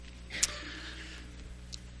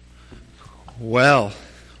Well,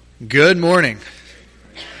 good morning.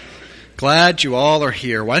 Glad you all are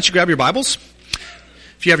here. Why don't you grab your Bibles?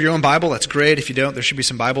 If you have your own Bible, that's great. If you don't, there should be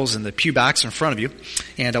some Bibles in the pew backs in front of you.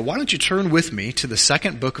 And why don't you turn with me to the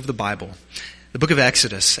second book of the Bible, the book of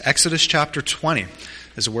Exodus. Exodus chapter 20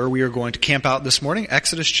 is where we are going to camp out this morning.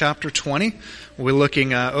 Exodus chapter 20. We'll be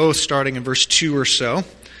looking, starting in verse 2 or so,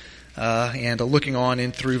 and looking on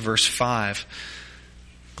in through verse 5.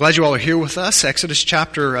 Glad you all are here with us. Exodus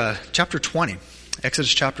chapter 20.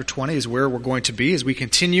 Exodus chapter 20 is where we're going to be as we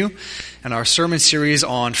continue in our sermon series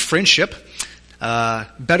on friendship,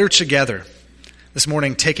 better together. This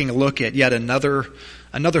morning, taking a look at yet another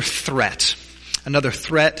threat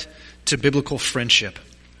to biblical friendship.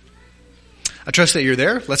 I trust that you're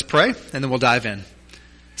there. Let's pray, and then we'll dive in.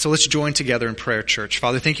 So let's join together in prayer, church.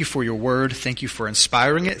 Father, thank you for your word. Thank you for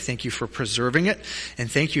inspiring it. Thank you for preserving it. And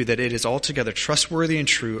thank you that it is altogether trustworthy and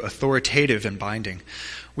true, authoritative and binding.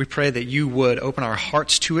 We pray that you would open our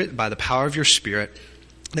hearts to it by the power of your Spirit,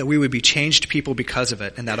 that we would be changed people because of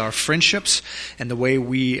it, and that our friendships and the way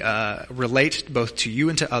we relate both to you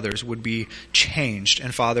and to others would be changed.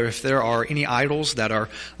 And Father, if there are any idols that are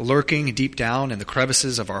lurking deep down in the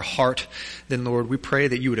crevices of our heart, then Lord, we pray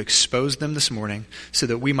that you would expose them this morning so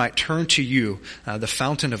that we might turn to you, the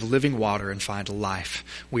fountain of living water, and find life.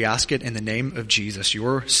 We ask it in the name of Jesus,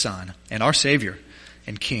 your Son, and our Savior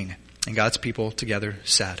and King. And God's people together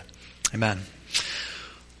said, Amen.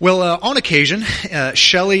 Well, on occasion,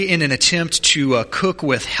 Shelley, in an attempt to cook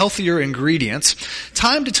with healthier ingredients,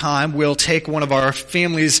 time to time will take one of our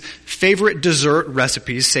family's favorite dessert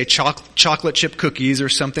recipes, say chocolate chip cookies or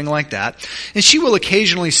something like that, and she will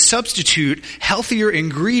occasionally substitute healthier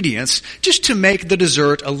ingredients just to make the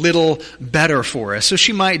dessert a little better for us. So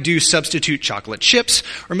she might do substitute chocolate chips,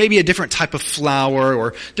 or maybe a different type of flour,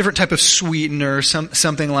 or different type of sweetener,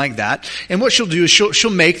 something like that. And what she'll do is she'll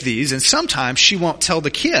make these, and sometimes she won't tell the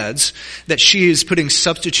kids that she is putting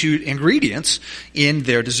substitute ingredients in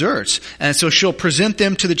their desserts. And so she'll present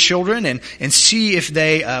them to the children and see if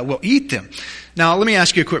they will eat them. Now, let me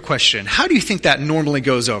ask you a quick question. How do you think that normally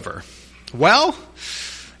goes over? Well,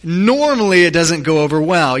 normally it doesn't go over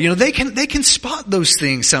well. You know, they can spot those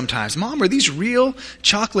things sometimes. Mom, are these real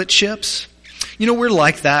chocolate chips? You know, we're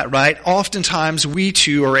like that, right? Oftentimes we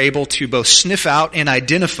too are able to both sniff out and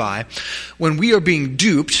identify when we are being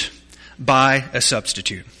duped by a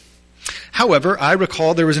substitute. However, I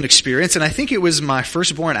recall there was an experience, and I think it was my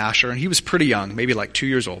firstborn Asher, and he was pretty young, maybe like 2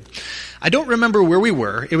 years old. I don't remember where we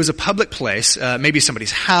were. It was a public place, maybe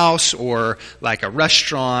somebody's house, or like a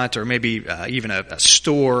restaurant, or maybe even a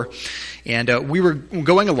store. And we were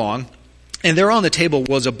going along, and there on the table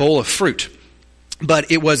was a bowl of fruit.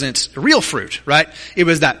 But it wasn't real fruit, right? It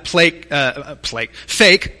was that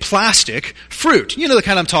fake plastic fruit. You know the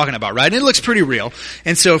kind I'm talking about, right? And it looks pretty real.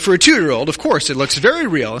 And so for a 2-year-old, of course, it looks very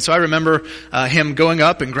real. And so I remember him going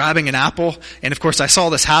up and grabbing an apple. And of course, I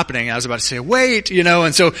saw this happening. I was about to say, wait,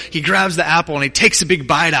 and so he grabs the apple and he takes a big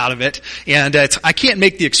bite out of it. And I can't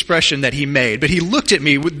make the expression that he made, but he looked at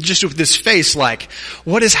me with this face like,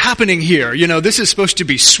 what is happening here? This is supposed to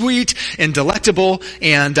be sweet and delectable,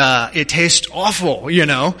 and it tastes awful.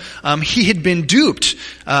 He had been duped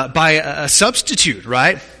by a substitute,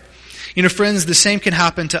 right? Friends, the same can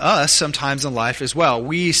happen to us sometimes in life as well.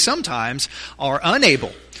 We sometimes are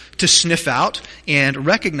unable to sniff out and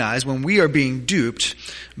recognize when we are being duped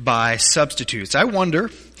by substitutes. I wonder,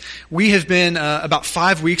 we have been about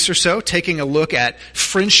 5 weeks or so taking a look at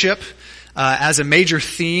friendship as a major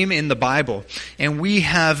theme in the Bible. And we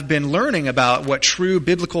have been learning about what true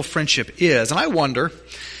biblical friendship is. And I wonder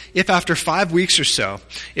if after 5 weeks or so,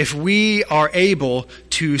 if we are able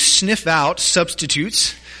to sniff out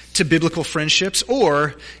substitutes to biblical friendships,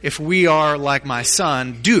 or if we are, like my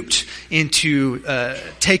son, duped into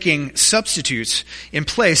taking substitutes in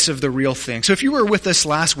place of the real thing. So if you were with us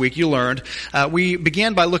last week, you learned we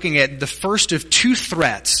began by looking at the first of two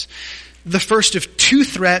threats. The first of two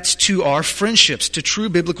threats to our friendships, to true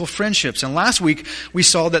biblical friendships. And last week, we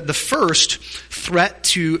saw that the first threat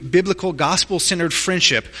to biblical gospel-centered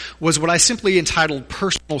friendship was what I simply entitled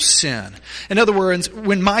personal sin. In other words,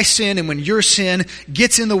 when my sin and when your sin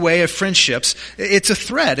gets in the way of friendships, it's a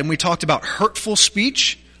threat. And we talked about hurtful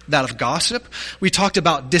speech, that of gossip. We talked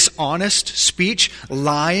about dishonest speech,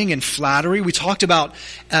 lying and flattery. We talked about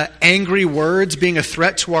angry words being a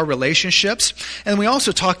threat to our relationships. And we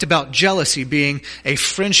also talked about jealousy being a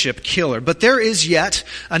friendship killer. But there is yet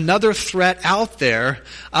another threat out there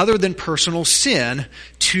other than personal sin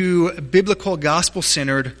to biblical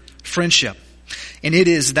gospel-centered friendship. And it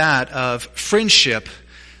is that of friendship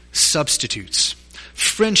substitutes.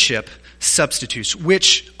 Friendship substitutes,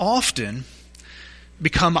 which often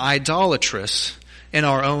become idolatrous in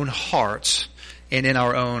our own hearts and in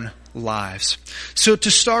our own lives. So to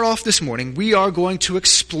start off this morning, we are going to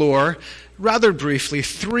explore rather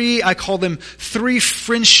briefly I call them three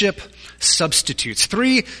friendship substitutes.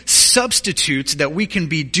 Three substitutes that we can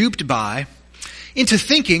be duped by into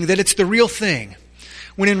thinking that it's the real thing,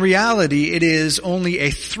 when in reality it is only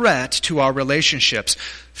a threat to our relationships.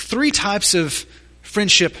 Three types of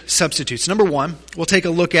friendship substitutes. Number one, we'll take a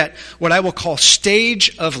look at what I will call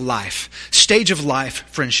stage of life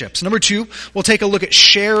friendships. Number two, we'll take a look at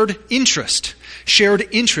shared interest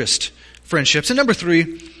friendships. And number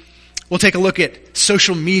three, we'll take a look at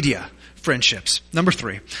social media friendships. Number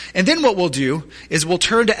three. And then what we'll do is we'll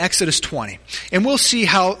turn to Exodus 20, and we'll see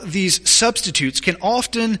how these substitutes can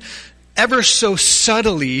often ever so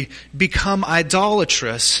subtly become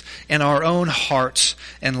idolatrous in our own hearts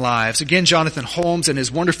and lives. Again, Jonathan Holmes, in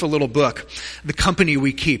his wonderful little book, The Company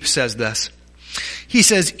We Keep, says this. He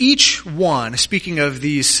says, each one, speaking of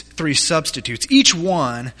these three substitutes, each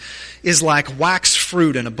one is like wax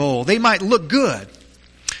fruit in a bowl. They might look good,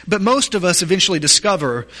 but most of us eventually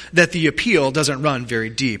discover that the appeal doesn't run very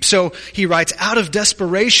deep. So he writes, out of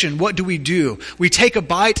desperation, what do? We take a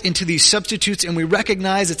bite into these substitutes and we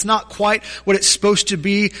recognize it's not quite what it's supposed to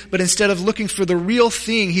be, but instead of looking for the real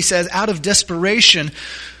thing, he says, out of desperation,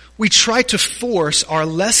 we try to force our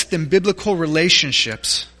less than biblical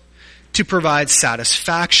relationships to provide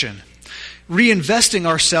satisfaction, reinvesting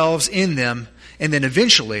ourselves in them and then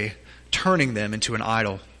eventually turning them into an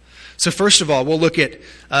idol. So first of all, we'll look at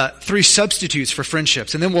three substitutes for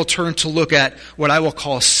friendships, and then we'll turn to look at what I will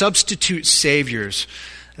call substitute saviors.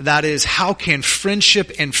 That is, how can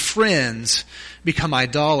friendship and friends become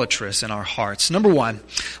idolatrous in our hearts? Number one,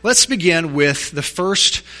 let's begin with the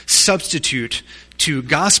first substitute to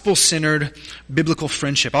gospel-centered biblical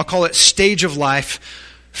friendship. I'll call it stage of life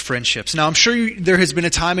friendships. Now, I'm sure there has been a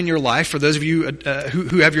time in your life, for those of you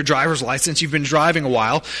who have your driver's license, you've been driving a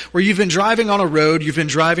while, where you've been driving on a road, you've been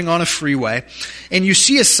driving on a freeway, and you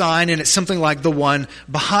see a sign, and it's something like the one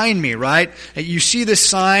behind me, right? You see this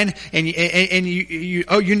sign, and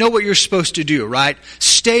you know what you're supposed to do, right?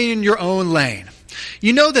 Stay in your own lane.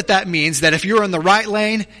 You know that means that if you're in the right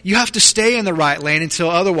lane, you have to stay in the right lane until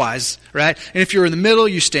otherwise, right? And if you're in the middle,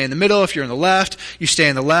 you stay in the middle. If you're in the left, you stay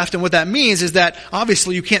in the left. And what that means is that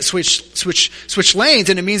obviously you can't switch lanes,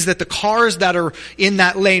 and it means that the cars that are in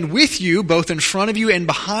that lane with you, both in front of you and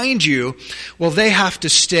behind you, well, they have to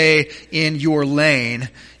stay in your lane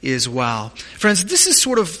as well. Friends, this is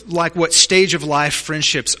sort of like what stage of life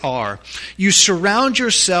friendships are. You surround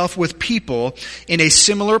yourself with people in a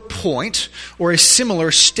similar point or a similar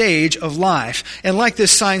stage of life. And like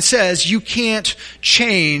this sign says, you can't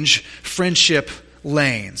change friendship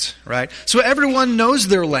lanes, right? So everyone knows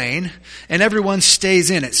their lane and everyone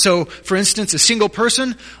stays in it. So, for instance, a single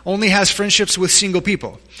person only has friendships with single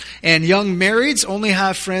people. And young marrieds only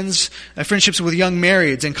have friendships with young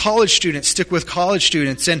marrieds. And college students stick with college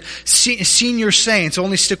students. And senior saints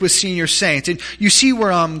only stick with senior saints. And you see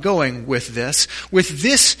where I'm going with this. With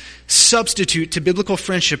this substitute to biblical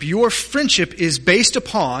friendship, your friendship is based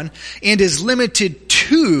upon and is limited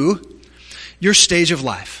to your stage of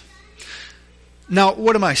life. Now,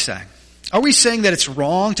 what am I saying? Are we saying that it's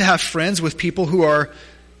wrong to have friends with people who are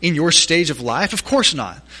in your stage of life? Of course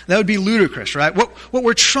not. That would be ludicrous, right? What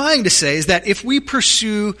we're trying to say is that if we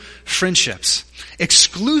pursue friendships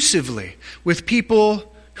exclusively with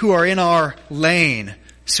people who are in our lane,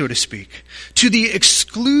 so to speak, to the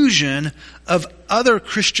exclusion of other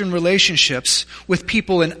Christian relationships with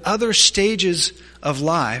people in other stages of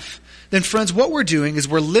life, then friends, what we're doing is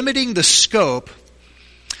we're limiting the scope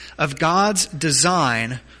of God's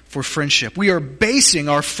design for friendship. We are basing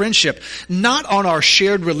our friendship not on our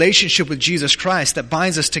shared relationship with Jesus Christ that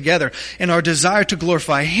binds us together and our desire to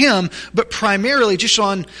glorify Him, but primarily just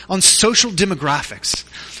on social demographics.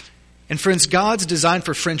 And friends, God's design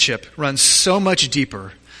for friendship runs so much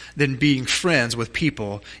deeper than being friends with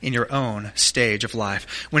people in your own stage of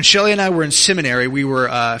life. When Shelley and I were in seminary, we were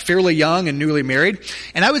fairly young and newly married,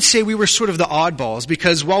 and I would say we were sort of the oddballs,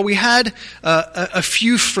 because while we had a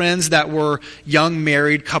few friends that were young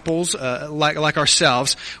married couples like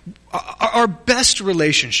ourselves, our best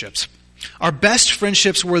relationships, our best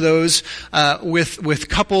friendships were those with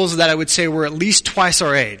couples that I would say were at least twice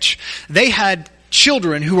our age. They had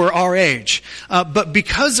children who were our age. But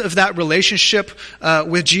because of that relationship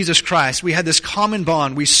with Jesus Christ, we had this common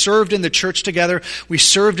bond. We served in the church together. We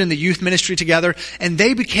served in the youth ministry together. And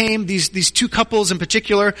they became, these two couples in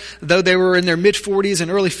particular, though they were in their mid-40s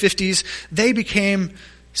and early 50s, they became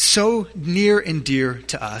so near and dear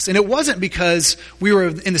to us. And it wasn't because we were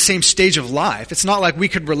in the same stage of life. It's not like we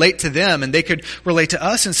could relate to them and they could relate to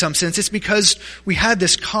us in some sense. It's because we had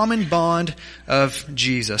this common bond of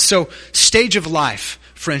Jesus. So stage of life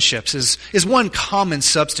friendships is one common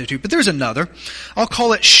substitute, but there's another. I'll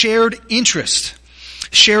call it shared interest.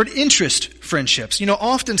 Shared interest friendships. You know,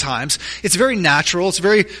 oftentimes it's very natural, it's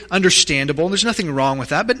very understandable, and there's nothing wrong with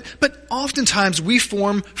that, but oftentimes we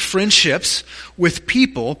form friendships with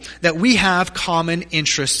people that we have common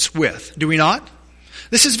interests with. Do we not?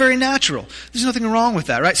 This is very natural. There's nothing wrong with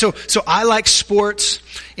that, right? So I like sports,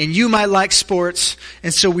 and you might like sports,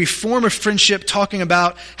 and so we form a friendship talking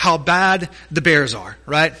about how bad the Bears are,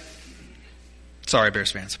 right? Sorry,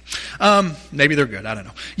 Bears fans. Maybe they're good. I don't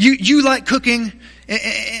know. You like cooking,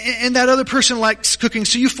 and that other person likes cooking,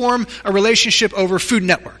 so you form a relationship over Food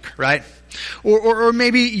Network, right? Or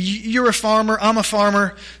maybe you're a farmer, I'm a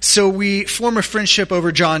farmer, so we form a friendship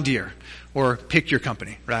over John Deere, or pick your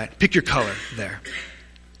company, right? Pick your color there.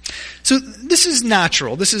 So this is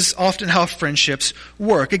natural. This is often how friendships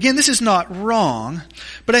work. Again, this is not wrong,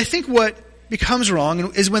 but I think what becomes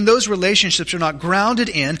wrong is when those relationships are not grounded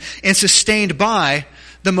in and sustained by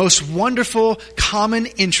the most wonderful common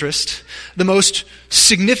interest, the most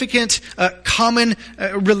significant common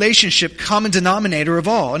relationship, common denominator of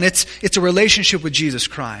all. And it's a relationship with Jesus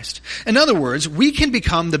Christ. In other words, we can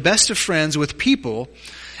become the best of friends with people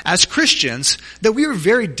as Christians that we are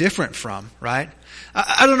very different from, right?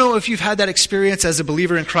 I don't know if you've had that experience as a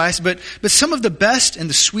believer in Christ, but some of the best and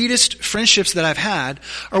the sweetest friendships that I've had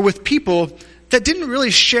are with people that didn't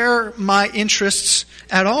really share my interests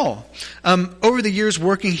at all. Over the years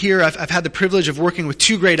working here, I've had the privilege of working with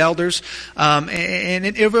two great elders,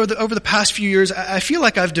 and over the past few years, I feel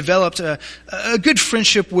like I've developed a good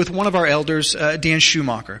friendship with one of our elders, Dan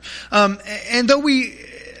Schumacher. And though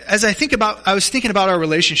I was thinking about our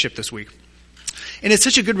relationship this week. And it's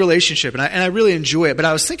such a good relationship, and I really enjoy it. But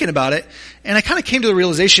I was thinking about it, and I kind of came to the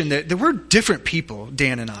realization that we're different people,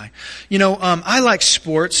 Dan and I. You know, I like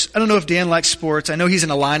sports. I don't know if Dan likes sports. I know he's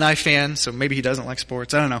an Illini fan, so maybe he doesn't like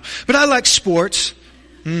sports. I don't know. But I like sports.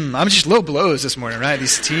 I'm just low blows this morning, right?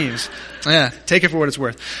 These teams. Yeah, take it for what it's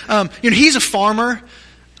worth. He's a farmer.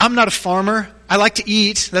 I'm not a farmer. I like to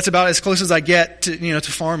eat. That's about as close as I get to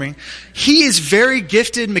farming. He is very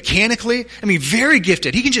gifted mechanically. Very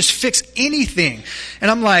gifted. He can just fix anything. And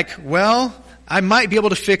I'm like, well, I might be able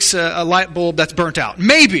to fix a light bulb that's burnt out.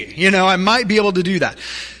 Maybe, I might be able to do that.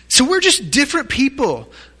 So we're just different people.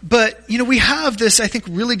 But, we have this, I think,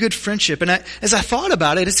 really good friendship. And as I thought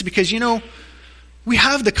about it, it's because, we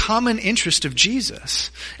have the common interest of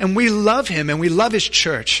Jesus, and we love Him, and we love His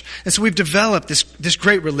church. And so we've developed this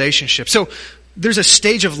great relationship. So there's a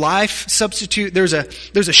stage of life substitute, there's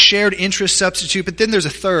a shared interest substitute, but then there's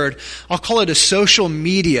a third. I'll call it a social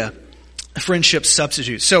media friendship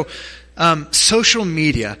substitute. So social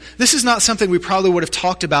media. This is not something we probably would have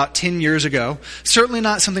talked about 10 years ago. Certainly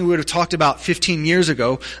not something we would have talked about 15 years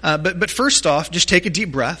ago. But first off, just take a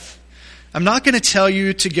deep breath. I'm not going to tell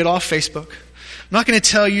you to get off Facebook. I'm not going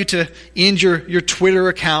to tell you to end your Twitter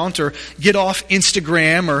account or get off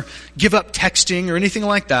Instagram or give up texting or anything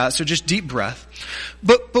like that. So just deep breath.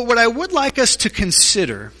 But what I would like us to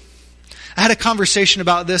consider, I had a conversation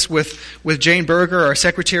about this with Jane Berger, our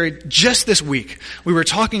secretary, just this week. We were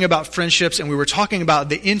talking about friendships, and we were talking about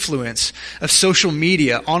the influence of social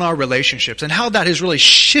media on our relationships and how that has really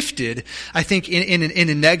shifted, I think, in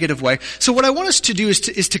a negative way. So what I want us to do is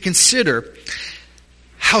to consider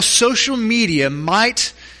how social media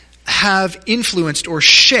might have influenced or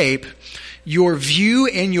shape your view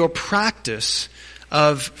and your practice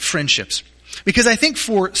of friendships. Because I think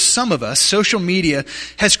for some of us, social media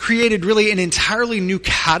has created really an entirely new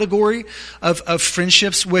category of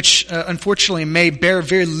friendships, which unfortunately may bear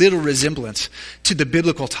very little resemblance to the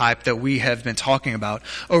biblical type that we have been talking about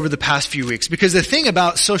over the past few weeks. Because the thing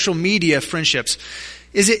about social media friendships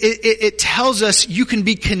is it tells us you can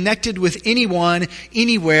be connected with anyone,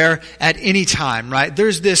 anywhere, at any time, right?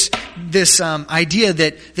 There's this idea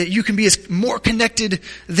that you can be more connected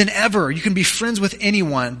than ever. You can be friends with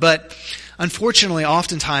anyone, but unfortunately,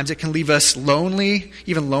 oftentimes it can leave us lonely,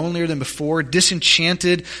 even lonelier than before,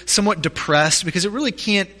 disenchanted, somewhat depressed, because it really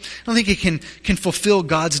I don't think it can fulfill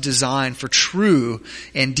God's design for true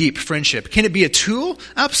and deep friendship. Can it be a tool?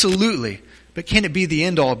 Absolutely. But can it be the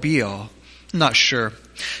end-all, be-all? I'm not sure.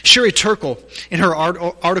 Sherry Turkle, in her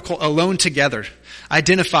article Alone Together,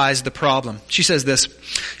 identifies the problem. She says this.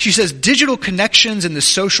 She says, digital connections in the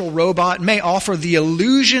social robot may offer the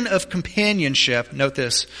illusion of companionship, note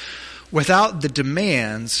this, without the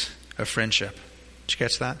demands of friendship. Did you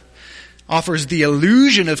catch that? offers the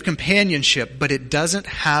illusion of companionship, but it doesn't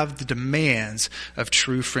have the demands of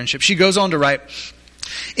true friendship. She goes on to write,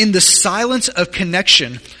 in the silence of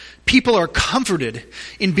connection, people are comforted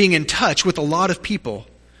in being in touch with a lot of people,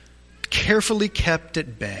 carefully kept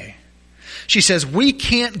at bay. She says, we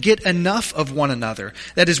can't get enough of one another.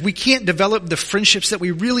 That is, we can't develop the friendships that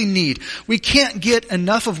we really need. We can't get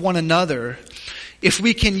enough of one another if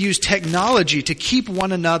we can use technology to keep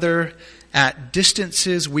one another at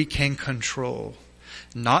distances we can control.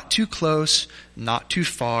 Not too close, not too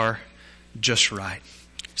far, just right.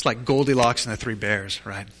 It's like Goldilocks and the Three Bears,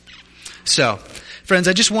 right? So, friends,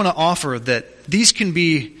 I just want to offer that these can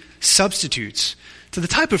be substitutes to the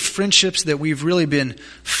type of friendships that we've really been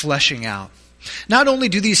fleshing out. Not only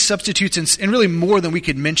do these substitutes, and really more than we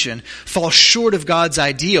could mention, fall short of God's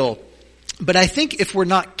ideal, but I think if we're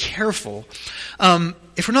not careful,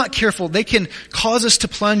 they can cause us to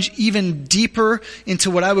plunge even deeper into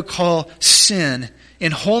what I would call sin.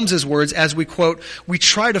 In Holmes's words, as we quote, we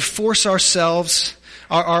try to force ourselves,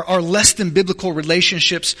 our less than biblical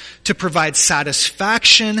relationships to provide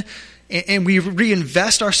satisfaction, and we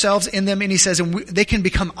reinvest ourselves in them, and he says, they can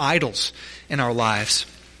become idols in our lives.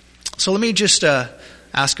 So let me just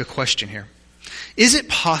ask a question here. Is it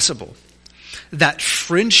possible that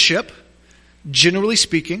friendship, generally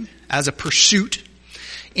speaking, as a pursuit,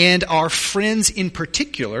 and our friends in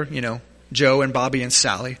particular, Joe and Bobby and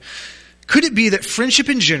Sally, could it be that friendship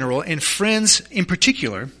in general and friends in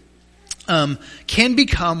particular can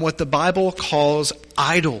become what the Bible calls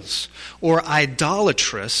idols or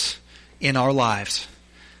idolatrous in our lives?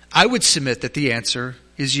 I would submit that the answer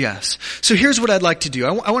is yes. So here's what I'd like to do.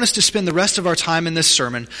 I want us to spend the rest of our time in this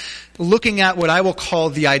sermon looking at what I will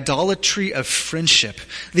call the idolatry of friendship.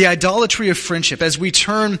 The idolatry of friendship as we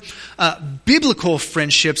turn biblical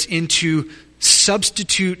friendships into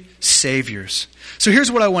substitute saviors. So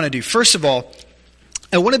here's what I want to do. First of all,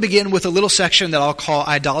 I want to begin with a little section that I'll call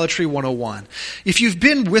Idolatry 101. If you've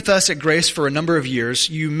been with us at Grace for a number of years,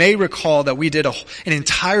 you may recall that we did an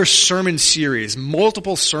entire sermon series,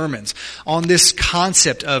 multiple sermons, on this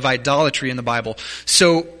concept of idolatry in the Bible.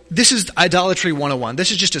 So this is Idolatry 101.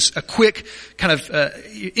 This is just a quick kind of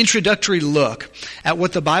introductory look at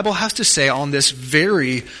what the Bible has to say on this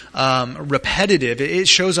very repetitive, it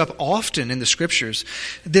shows up often in the Scriptures,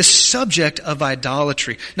 this subject of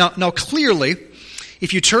idolatry. Now clearly,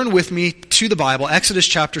 if you turn with me to the Bible, Exodus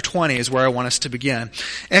chapter 20 is where I want us to begin.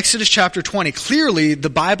 Exodus chapter 20. Clearly, the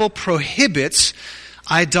Bible prohibits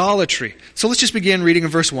idolatry. So let's just begin reading in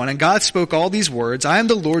verse 1. And God spoke all these words, I am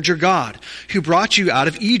the Lord your God, who brought you out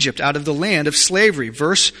of Egypt, out of the land of slavery.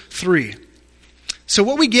 Verse 3. So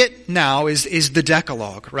what we get now is the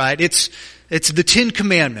Decalogue, right? It's the Ten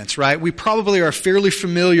Commandments, right? We probably are fairly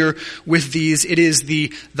familiar with these. It is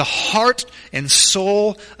the heart and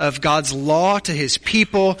soul of God's law to His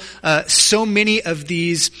people. So many of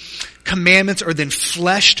these commandments are then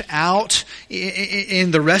fleshed out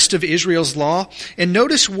in the rest of Israel's law. And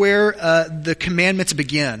notice where the commandments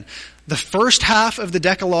begin. The first half of the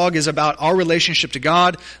Decalogue is about our relationship to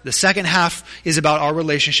God. The second half is about our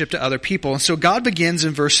relationship to other people. And so God begins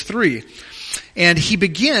in verse 3. And He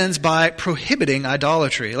begins by prohibiting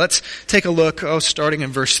idolatry. Let's take a look, starting in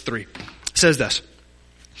verse 3. It says this,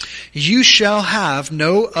 you shall have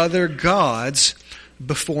no other gods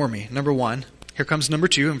before me. Number 1. Here comes number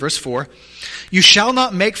 2 in verse 4. You shall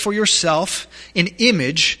not make for yourself an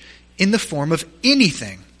image in the form of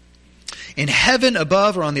anything, in heaven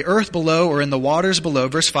above or on the earth below or in the waters below.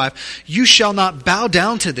 Verse 5, you shall not bow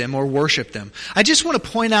down to them or worship them. I just want to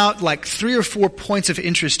point out like 3 or 4 points of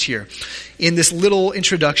interest here in this little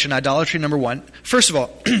introduction, idolatry number 1. First of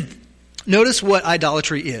all, notice what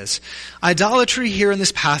idolatry is. Idolatry here in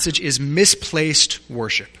this passage is misplaced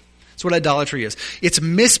worship. That's what idolatry is. It's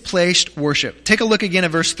misplaced worship. Take a look again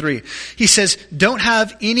at verse 3. He says, don't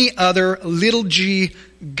have any other little g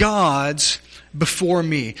gods before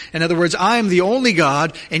me. In other words, I am the only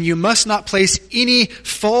God, and you must not place any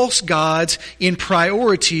false gods in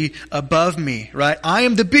priority above me, right? I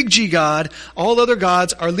am the big G God. All other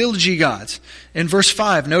gods are little g gods. In verse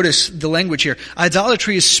 5, notice the language here.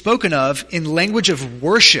 Idolatry is spoken of in language of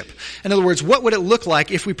worship. In other words, what would it look like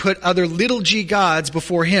if we put other little g gods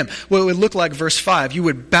before Him? Well, it would look like verse 5. You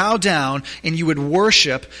would bow down and you would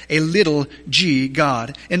worship a little g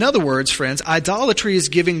God. In other words, friends, idolatry is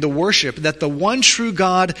giving the worship that the one true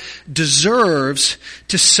God deserves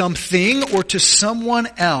to something or to someone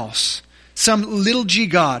else. Some little g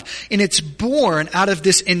God. And it's born out of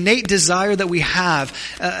this innate desire that we have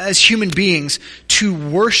as human beings to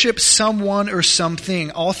worship someone or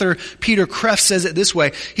something. Author Peter Kreeft says it this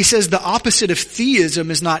way. He says the opposite of theism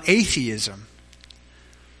is not atheism.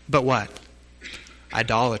 but what?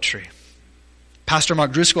 Idolatry. Pastor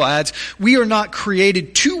Mark Driscoll adds, we are not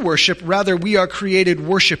created to worship, rather we are created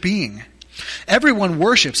worshiping. Everyone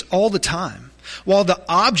worships all the time. While the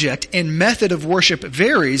object and method of worship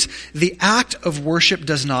varies, the act of worship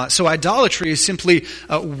does not. So idolatry is simply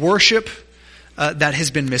worship that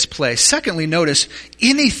has been misplaced. Secondly, notice,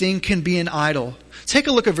 anything can be an idol. Take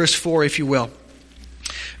a look at verse 4, if you will.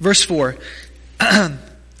 Verse 4.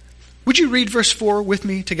 Would you read verse 4 with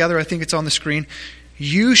me together? I think it's on the screen.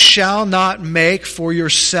 You shall not make for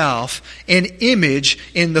yourself an image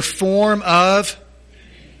in the form of...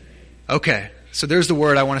 Okay, so there's the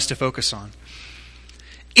word I want us to focus on.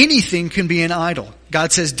 Anything can be an idol.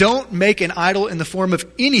 God says, don't make an idol in the form of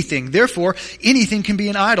anything. Therefore, anything can be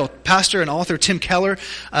an idol. Pastor and author Tim Keller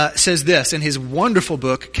says this in his wonderful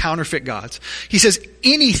book, Counterfeit Gods. He says,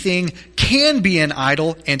 anything can be an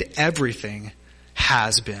idol and everything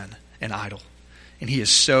has been an idol. And he is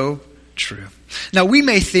so true. Now, we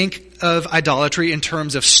may think of idolatry in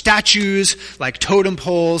terms of statues like totem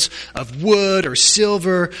poles of wood or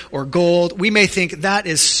silver or gold. We may think that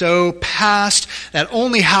is so past, that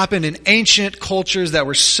only happened in ancient cultures that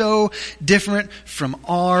were so different from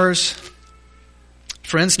ours.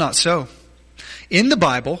 Friends, not so. In the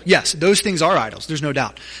Bible, yes, those things are idols, there's no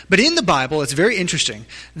doubt. But in the Bible, it's very interesting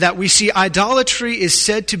that we see idolatry is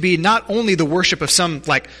said to be not only the worship of some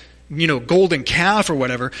golden calf or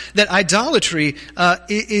whatever, that idolatry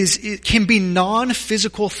can be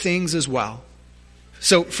non-physical things as well.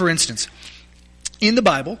 So, for instance, in the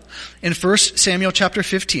Bible, in 1 Samuel chapter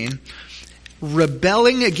 15,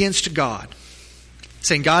 rebelling against God,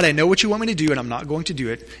 saying, God, I know what you want me to do and I'm not going to do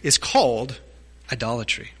it, is called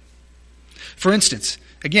idolatry. For instance,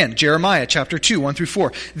 again, Jeremiah chapter 2, 1 through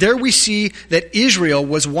 4. There we see that Israel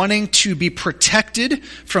was wanting to be protected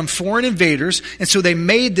from foreign invaders, and so they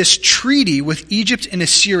made this treaty with Egypt and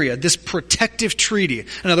Assyria, this protective treaty.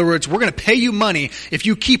 In other words, we're going to pay you money if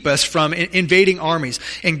you keep us from invading armies.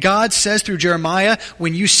 And God says through Jeremiah,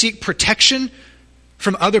 when you seek protection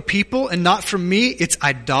from other people and not from me, it's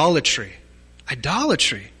idolatry.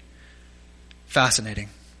 Idolatry. Fascinating.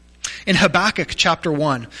 In Habakkuk chapter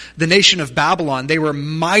 1, the nation of Babylon, they were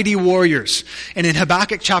mighty warriors. And in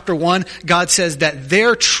Habakkuk chapter 1, God says that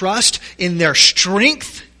their trust in their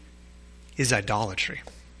strength is idolatry.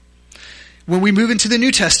 When we move into the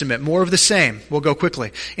New Testament, more of the same. We'll go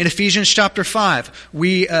quickly. In Ephesians chapter 5,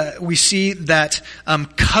 we see that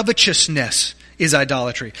covetousness is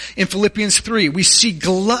idolatry. In Philippians 3, we see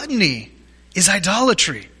gluttony is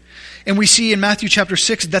idolatry. And we see in Matthew chapter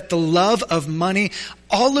 6 that the love of money,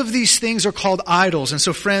 all of these things are called idols. And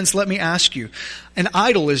so friends, let me ask you, an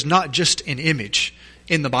idol is not just an image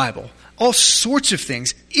in the Bible. All sorts of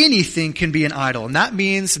things, anything can be an idol. And that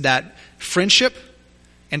means that friendship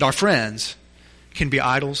and our friends can be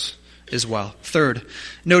idols as well. Third,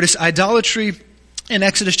 notice idolatry in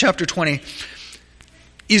Exodus chapter 20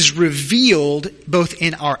 is revealed both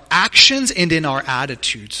in our actions and in our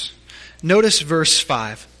attitudes. Notice verse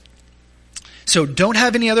 5. So don't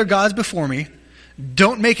have any other gods before me.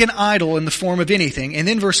 Don't make an idol in the form of anything. And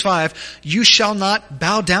then verse 5, you shall not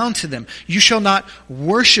bow down to them. You shall not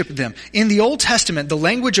worship them. In the Old Testament, the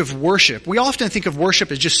language of worship, we often think of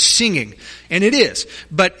worship as just singing. And it is.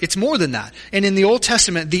 But it's more than that. And in the Old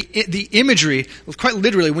Testament, the imagery, quite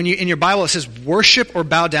literally, when in your Bible it says worship or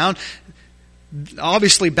bow down,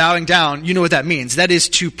 obviously bowing down, you know what that means. That is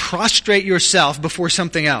to prostrate yourself before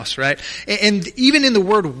something else, right? And even in the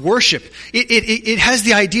word worship, it has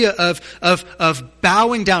the idea of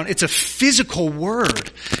bowing down. It's a physical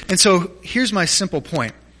word. And so here's my simple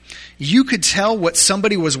point. You could tell what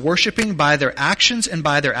somebody was worshiping by their actions and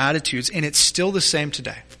by their attitudes, and it's still the same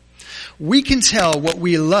today. We can tell what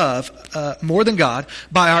we love more than God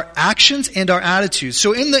by our actions and our attitudes.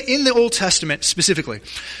 So in the Old Testament specifically,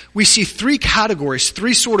 we see three categories,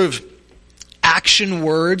 three sort of action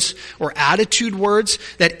words or attitude words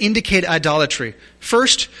that indicate idolatry.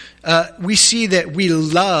 First, we see that we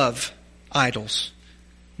love idols.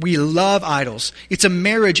 We love idols. It's a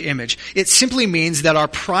marriage image. It simply means that our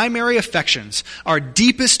primary affections, our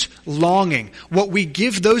deepest longing, what we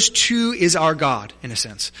give those to is our God, in a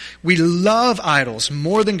sense. We love idols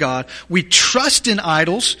more than God. We trust in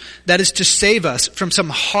idols, that is to save us from some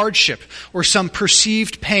hardship or some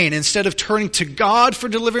perceived pain. Instead of turning to God for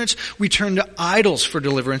deliverance, we turn to idols for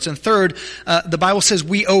deliverance. And third, the Bible says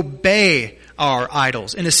we obey our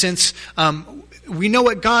idols. In a sense, we know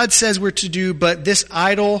what God says we're to do, but this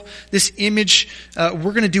idol, this image,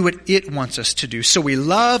 we're going to do what it wants us to do. So we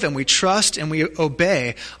love and we trust and we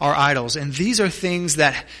obey our idols. And these are things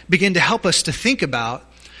that begin to help us to think about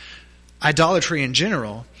idolatry in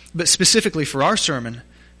general, but specifically for our sermon,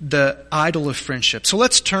 the idol of friendship. So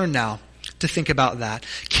let's turn now to think about that.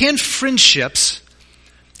 Can friendships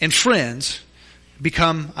and friends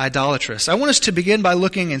become idolatrous? I want us to begin by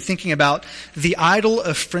looking and thinking about the idol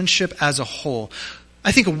of friendship as a whole.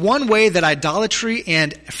 I think one way that idolatry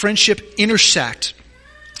and friendship intersect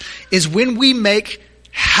is when we make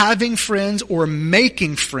having friends or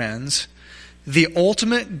making friends the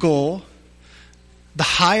ultimate goal, the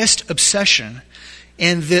highest obsession,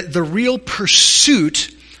 and the real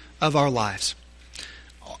pursuit of our lives.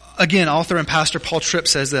 Again, author and pastor Paul Tripp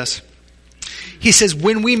says this. He says,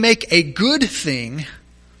 when we make a good thing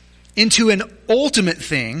into an ultimate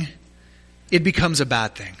thing, it becomes a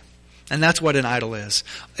bad thing. And that's what an idol is.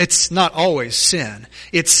 It's not always sin.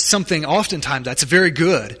 It's something oftentimes that's very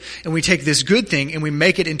good. And we take this good thing and we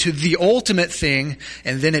make it into the ultimate thing,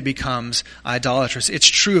 and then it becomes idolatrous. It's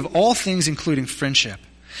true of all things, including friendship.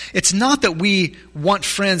 It's not that we want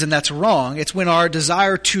friends and that's wrong. It's when our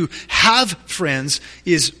desire to have friends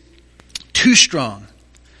is too strong,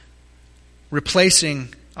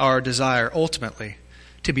 replacing our desire ultimately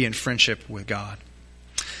to be in friendship with God.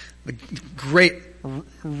 The great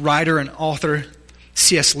writer and author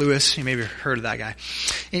C.S. Lewis, you maybe heard of that guy.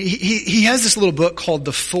 He has this little book called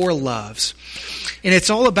The Four Loves, and it's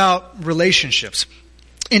all about relationships.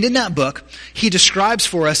 And in that book, he describes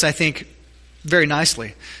for us, I think, very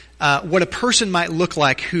nicely, what a person might look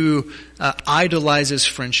like who idolizes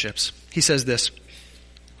friendships. He says this: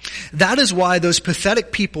 that is why those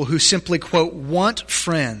pathetic people who simply, quote, want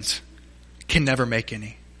friends can never make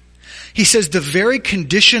any. He says the very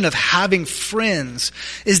condition of having friends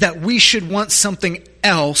is that we should want something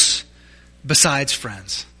else besides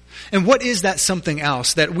friends. And what is that something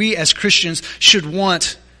else that we as Christians should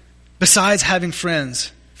want besides having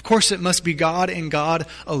friends? Of course, it must be God and God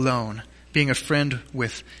alone, being a friend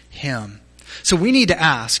with Him. So we need to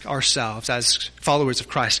ask ourselves as followers of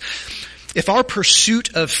Christ, if our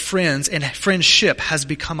pursuit of friends and friendship has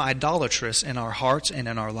become idolatrous in our hearts and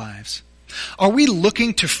in our lives. Are we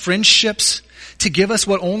looking to friendships to give us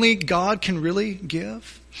what only God can really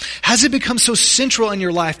give? Has it become so central in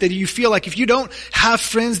your life that you feel like if you don't have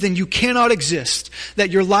friends, then you cannot exist,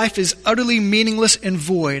 that your life is utterly meaningless and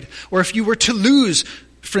void? Or if you were to lose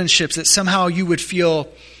friendships, that somehow you would feel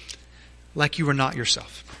like you were not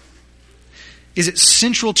yourself? Is it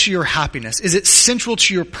central to your happiness? Is it central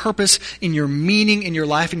to your purpose, in your meaning, in your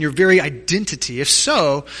life, in your very identity? If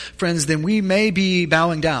so, friends, then we may be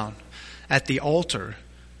bowing down at the altar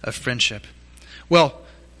of friendship. Well,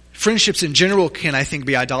 friendships in general can, I think,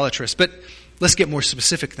 be idolatrous, but let's get more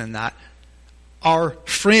specific than that. Our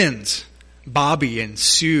friends, Bobby and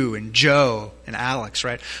Sue and Joe and Alex,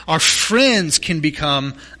 right? Our friends can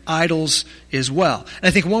become idols as well. And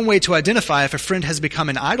I think one way to identify if a friend has become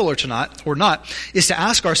an idol or not is to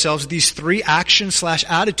ask ourselves these three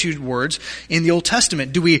action/attitude words in the Old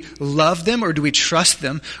Testament. Do we love them, or do we trust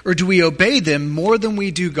them, or do we obey them more than we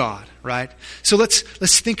do God, right? So let's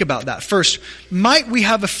think about that. First, might we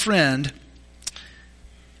have a friend,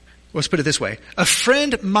 let's put it this way, a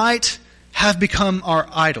friend might have become our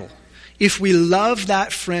idol if we love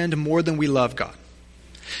that friend more than we love God.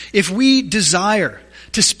 If we desire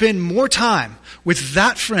to spend more time with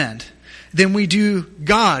that friend than we do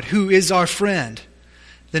God, who is our friend,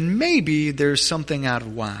 then maybe there's something out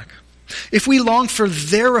of whack. If we long for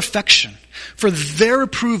their affection, for their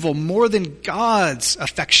approval more than God's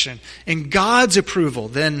affection and God's approval,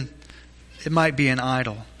 then it might be an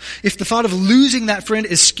idol. If the thought of losing that friend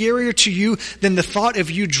is scarier to you than the thought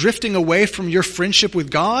of you drifting away from your friendship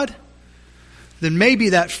with God, then maybe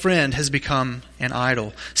that friend has become an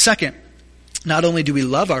idol. Second, not only do we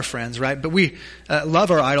love our friends, right, but we love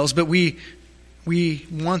our idols, but we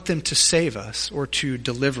want them to save us or to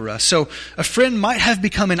deliver us. So a friend might have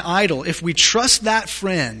become an idol if we trust that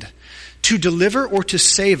friend to deliver or to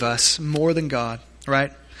save us more than God,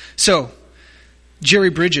 right? So Jerry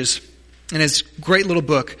Bridges, in his great little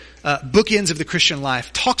book, Bookends of the Christian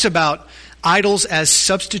Life, talks about idols as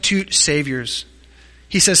substitute saviors.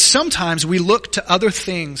 He says, sometimes we look to other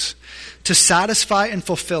things to satisfy and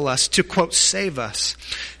fulfill us, to, quote, save us.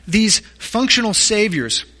 These functional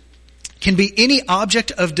saviors can be any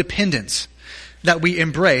object of dependence that we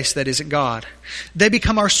embrace that isn't God. They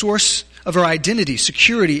become our source of our identity,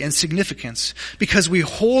 security, and significance because we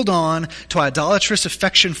hold on to idolatrous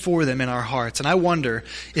affection for them in our hearts. And I wonder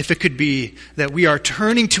if it could be that we are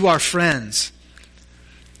turning to our friends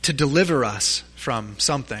to deliver us from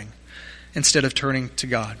something instead of turning to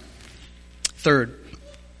God. Third,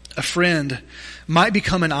 A friend might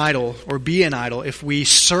become an idol or be an idol if we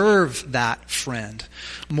serve that friend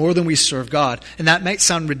more than we serve God. And that might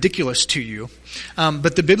sound ridiculous to you.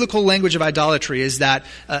 But the biblical language of idolatry is that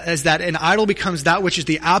an idol becomes that which is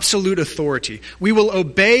the absolute authority. We will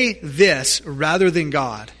obey this rather than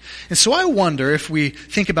God. And so I wonder, if we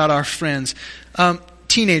think about our friends,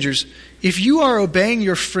 teenagers, if you are obeying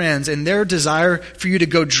your friends and their desire for you to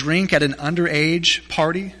go drink at an underage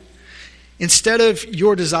party, instead of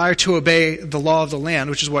your desire to obey the law of the land,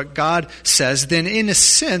 which is what God says, then in a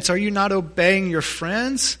sense, are you not obeying your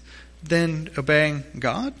friends, then obeying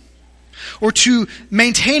God? Or to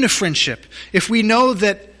maintain a friendship, if we know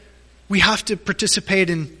that we have to participate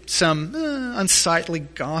in some unsightly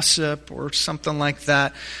gossip or something like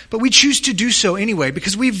that, but we choose to do so anyway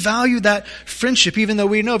because we value that friendship, even though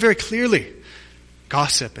we know very clearly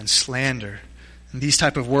gossip and slander and these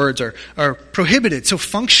type of words are prohibited. So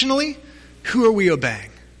functionally, who are we obeying?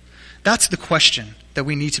 That's the question that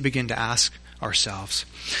we need to begin to ask ourselves.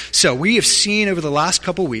 So we have seen over the last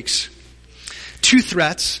couple weeks 2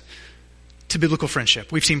 threats to biblical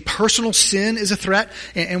friendship. We've seen personal sin is a threat,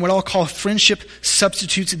 and what I'll call friendship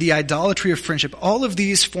substitutes the idolatry of friendship. All of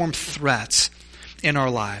these form threats in our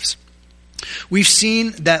lives. We've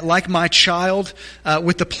seen that, like my child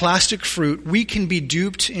with the plastic fruit, we can be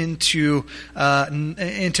duped into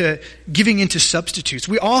giving into substitutes.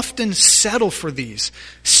 We often settle for these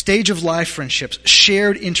stage of life friendships,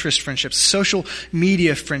 shared interest friendships, social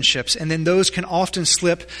media friendships, and then those can often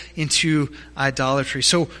slip into idolatry.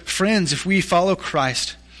 So, friends, if we follow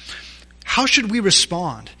Christ, how should we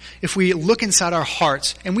respond if we look inside our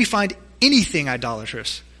hearts and we find anything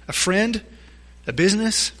idolatrous? A friend, a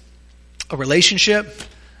business, a relationship,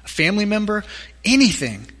 a family member,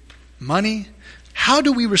 anything, money. How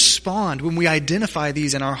do we respond when we identify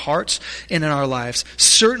these in our hearts and in our lives?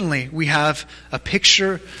 Certainly, we have a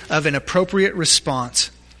picture of an appropriate response.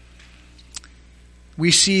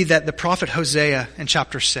 We see that the prophet Hosea in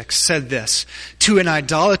chapter 6 said this to an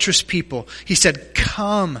idolatrous people. He said,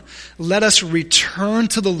 "Come, let us return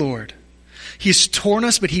to the Lord. He has torn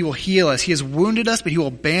us, but He will heal us. He has wounded us, but He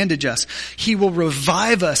will bandage us. He will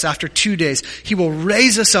revive us after 2 days. He will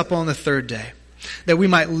raise us up on the 3rd day, that we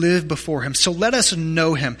might live before Him. So let us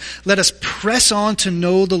know Him. Let us press on to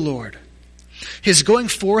know the Lord. His going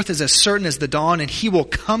forth is as certain as the dawn, and He will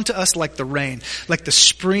come to us like the rain, like the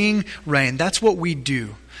spring rain." That's what we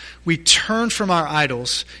do. We turn from our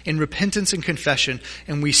idols in repentance and confession,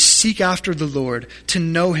 and we seek after the Lord to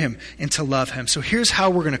know Him and to love Him. So here's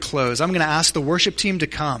how we're going to close. I'm going to ask the worship team to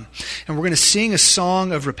come, and we're going to sing a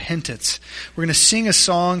song of repentance. We're going to sing a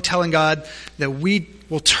song telling God that we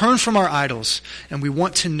will turn from our idols, and we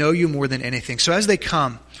want to know You more than anything. So as they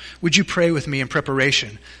come, would you pray with me in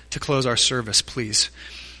preparation to close our service, please?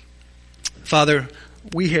 Father,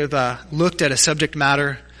 we have looked at a subject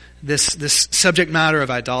matter, this subject matter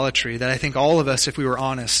of idolatry, that I think all of us, if we were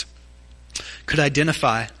honest, could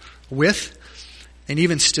identify with, and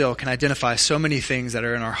even still can identify so many things that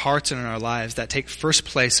are in our hearts and in our lives that take first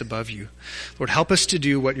place above You. Lord, help us to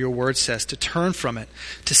do what Your word says, to turn from it,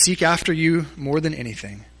 to seek after You more than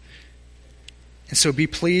anything. And so be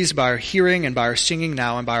pleased by our hearing and by our singing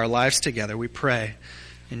now and by our lives together, we pray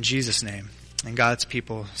in Jesus' name. And God's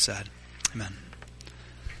people said, Amen.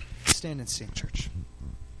 Stand and sing, church.